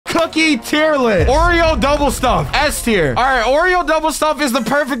cookie tier list. Oreo double stuff, S tier. All right, Oreo double stuff is the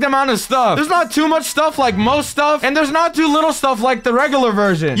perfect amount of stuff. There's not too much stuff like most stuff, and there's not too little stuff like the regular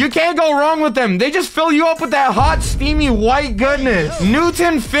version. You can't go wrong with them. They just fill you up with that hot, steamy, white goodness.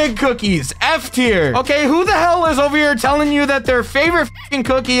 Newton fig cookies, F tier. Okay, who the hell is over here telling you that their favorite f***ing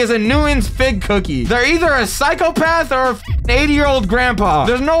cookie is a Newton's fig cookie? They're either a psychopath or a 80-year-old grandpa.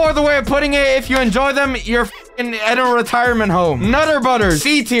 There's no other way of putting it. If you enjoy them, you're at a retirement home. Nutter Butters,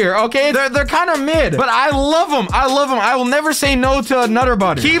 C tier, okay? They're kind of mid, but I love them. I love them. I will never say no to a Nutter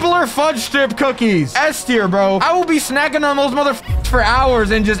Butter. Keebler fudge strip cookies, S tier, bro. I will be snacking on those motherfuckers for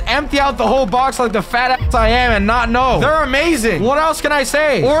hours and just empty out the whole box like the fat ass I am and not know. They're amazing. What else can I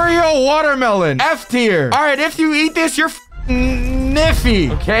say? Oreo watermelon, F tier. All right, if you eat this, you're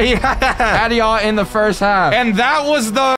niffy, okay? Had y'all in the first half. And that was the